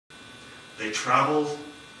They traveled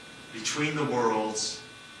between the worlds.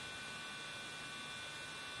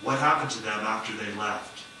 What happened to them after they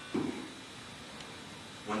left?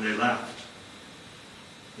 When they left?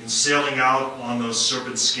 In sailing out on those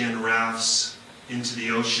serpent skin rafts into the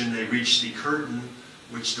ocean, they reached the curtain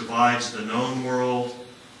which divides the known world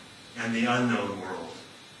and the unknown world.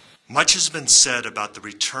 Much has been said about the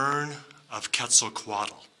return of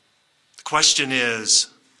Quetzalcoatl. The question is,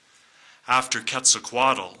 after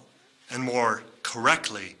Quetzalcoatl, and more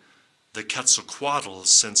correctly, the Quetzalcoatls,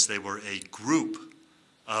 since they were a group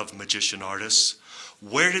of magician artists,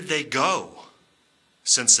 where did they go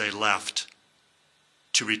since they left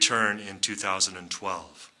to return in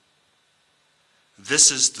 2012?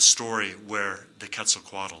 This is the story where the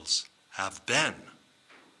Quetzalcoatls have been.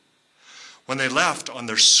 When they left on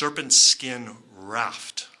their serpent skin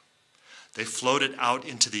raft, they floated out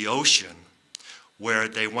into the ocean where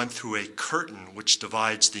they went through a curtain which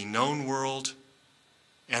divides the known world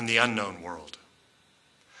and the unknown world.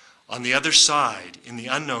 On the other side, in the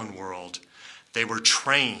unknown world, they were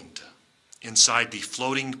trained inside the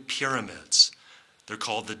floating pyramids. They're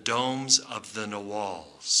called the domes of the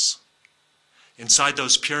Nawals. Inside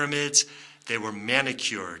those pyramids, they were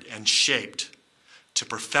manicured and shaped to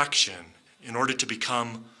perfection in order to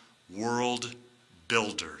become world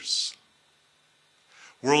builders.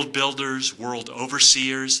 World builders, world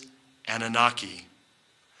overseers, Anunnaki,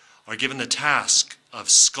 are given the task of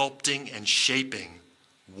sculpting and shaping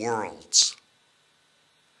worlds.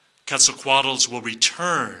 Quetzalcoatls will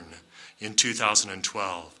return in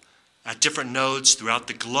 2012 at different nodes throughout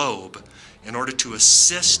the globe in order to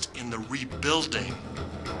assist in the rebuilding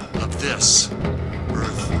of this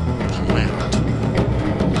Earth planet.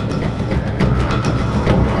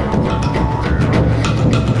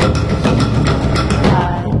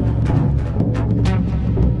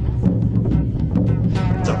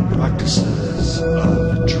 The practices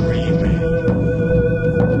of dreaming.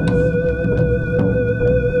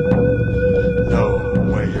 Know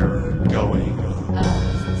where you're going.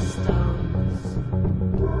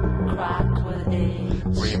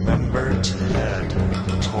 Remember to head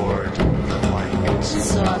toward the light.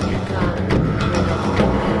 Saw the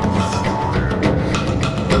gun.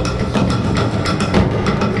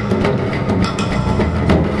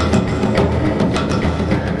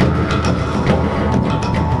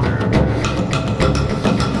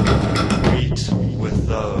 Meet with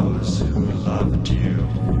those who loved you.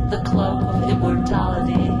 The cloak of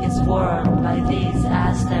immortality is worn by these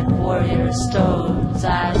Aztec warrior stones.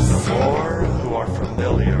 I The see. more who are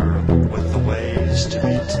familiar with the ways to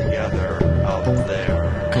be together out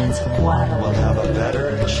there Quetzalcoatl. will have a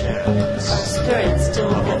better Our chance spirits still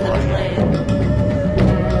of get the aligning. flame.